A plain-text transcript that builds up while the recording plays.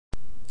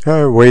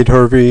Hi, Wade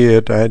Harvey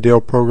at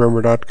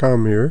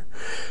idealprogrammer.com here.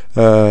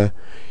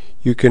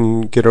 You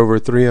can get over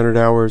 300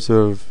 hours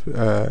of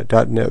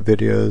 .NET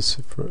videos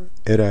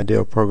at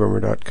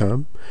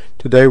idealprogrammer.com.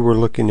 Today we're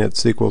looking at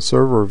SQL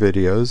Server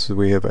videos.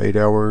 We have 8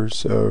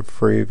 hours of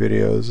free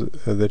videos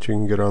that you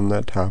can get on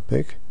that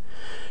topic.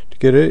 To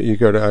get it, you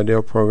go to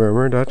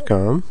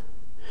idealprogrammer.com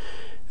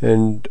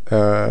and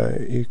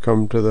you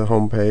come to the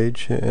home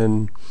page,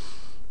 and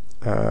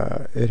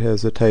it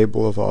has a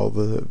table of all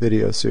the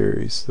video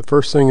series. The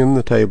first thing in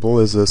the table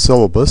is a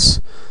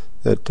syllabus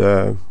that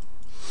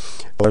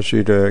allows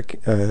you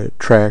to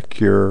track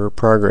your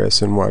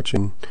progress in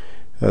watching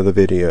the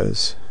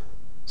videos.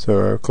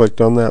 So I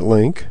clicked on that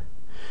link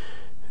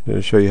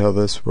to show you how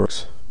this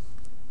works,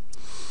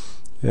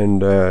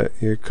 and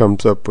it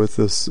comes up with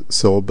this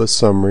syllabus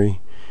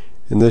summary,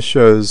 and this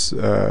shows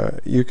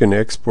you can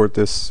export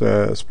this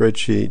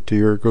spreadsheet to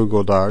your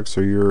Google Docs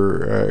or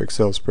your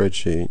Excel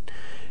spreadsheet,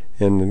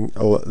 and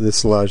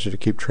this allows you to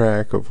keep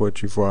track of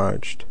what you've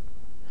watched.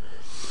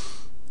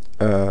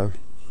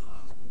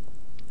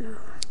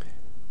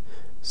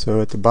 So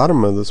at the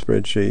bottom of the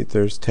spreadsheet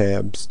there's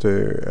tabs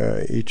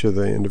to each of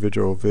the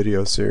individual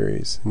video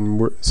series,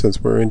 and since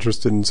we're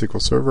interested in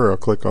SQL Server, I'll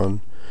click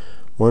on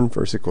one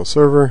for SQL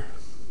Server,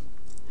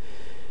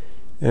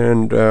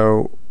 and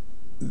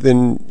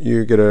then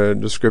you get a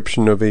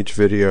description of each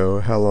video,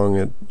 how long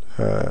it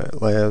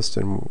lasts,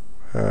 and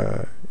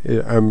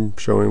I'm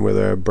showing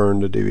whether I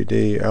burned a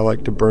DVD. I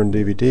like to burn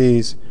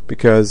DVDs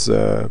because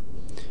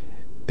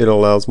it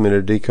allows me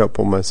to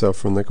decouple myself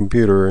from the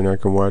computer, and I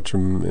can watch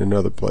them in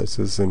other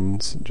places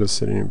and just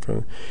sitting in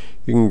front.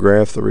 You can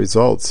graph the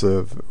results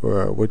of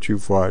what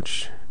you've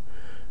watched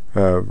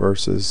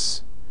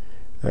versus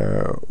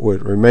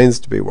what remains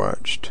to be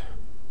watched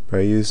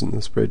by using the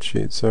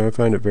spreadsheet. So I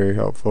find it very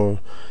helpful,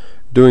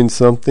 doing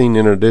something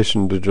in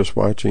addition to just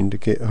watching to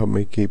help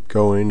me keep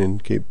going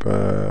and keep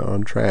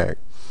on track.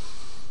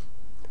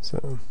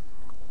 So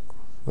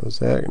close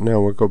that. Now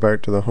we'll go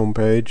back to the home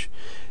page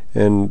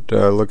and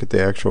look at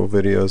the actual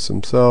videos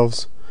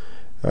themselves.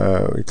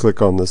 We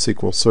click on the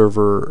SQL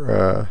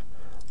Server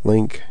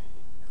link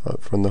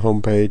from the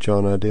home page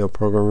on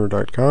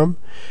idealprogrammer.com,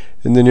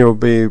 and then you'll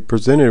be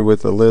presented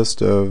with a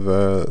list of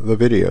the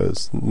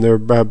videos. They're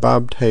by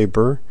Bob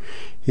Tabor.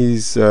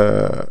 He's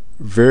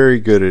very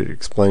good at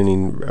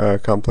explaining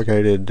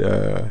complicated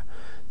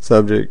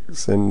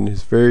subjects, and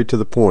he's very to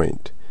the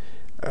point.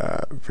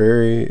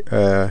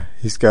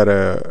 He's got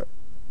a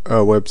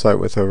website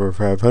with over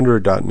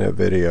 500 .NET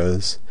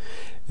videos,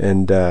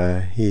 and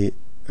he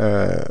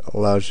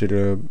allows you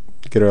to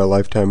get a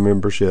lifetime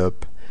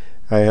membership.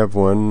 I have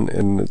one,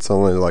 and it's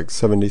only like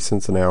 70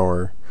 cents an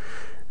hour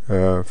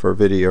for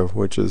video,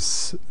 which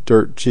is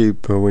dirt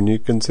cheap when you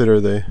consider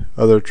the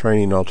other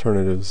training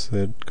alternatives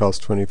that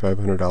cost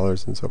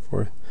 $2,500 and so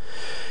forth.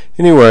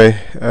 Anyway,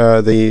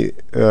 the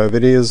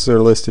videos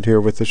are listed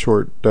here with a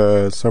short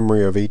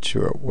summary of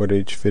what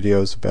each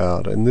video is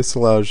about, and this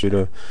allows you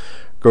to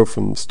go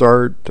from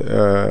start,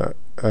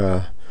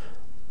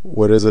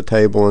 what is a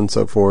table and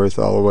so forth,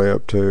 all the way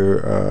up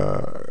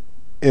to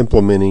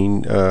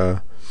implementing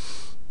a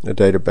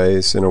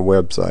database in a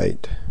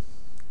website.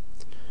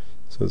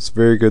 So it's a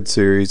very good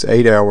series,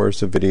 8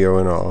 hours of video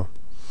in all.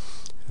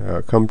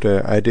 Come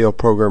to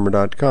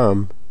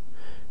idealprogrammer.com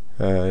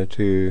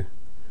to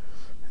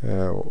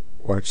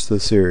watch the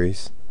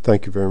series.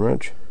 Thank you very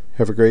much.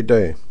 Have a great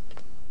day.